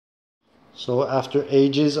So after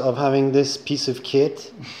ages of having this piece of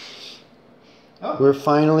kit, oh. we're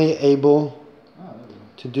finally able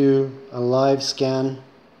to do a live scan.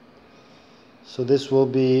 So this will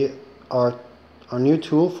be our new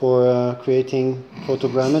tool for creating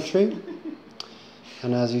photogrammetry.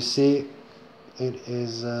 And as you see, it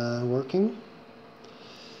is working.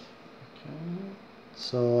 Okay.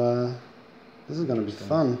 So this is going to be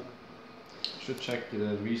fun. Should check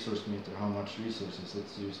the resource meter, how much resources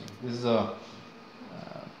it's using. This is a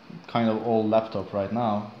kind of old laptop right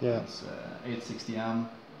now. Yeah. It's 860M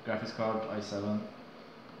graphics card i7.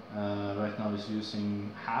 Right now it's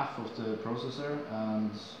using half of the processor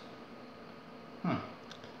and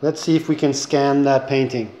let's see if we can scan that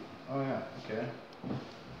painting. Oh yeah, okay.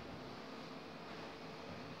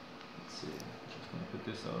 Let's see. Just gonna put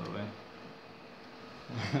this out of the way.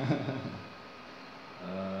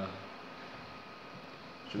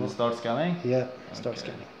 Should we start scanning? Yeah, start Okay.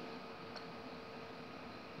 scanning.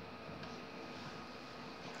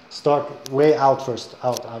 Start way out first,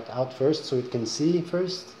 out first, so it can see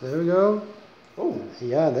first. There we go. Oh,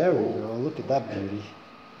 yeah, there we go. Look at that beauty.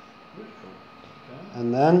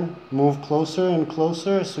 And then move closer and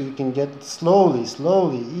closer, so you can get slowly,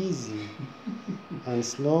 easy, and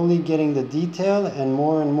slowly getting the detail and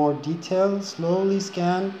more detail. Slowly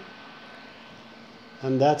scan,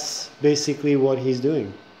 and that's basically what he's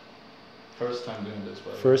doing. First time doing this.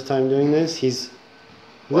 First time doing this. He's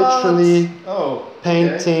literally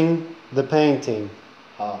painting the painting.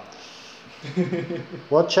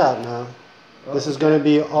 Watch out now. This is going to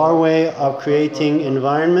be our way of creating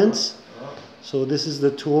environments. So this is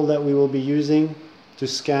the tool that we will be using to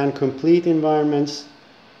scan complete environments.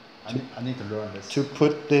 I need to learn this. To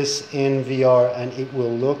put this in VR, and it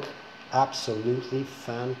will look absolutely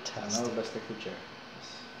fantastic. Now let's take the chair.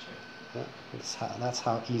 Yeah, that's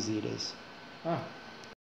how easy it is. Ah.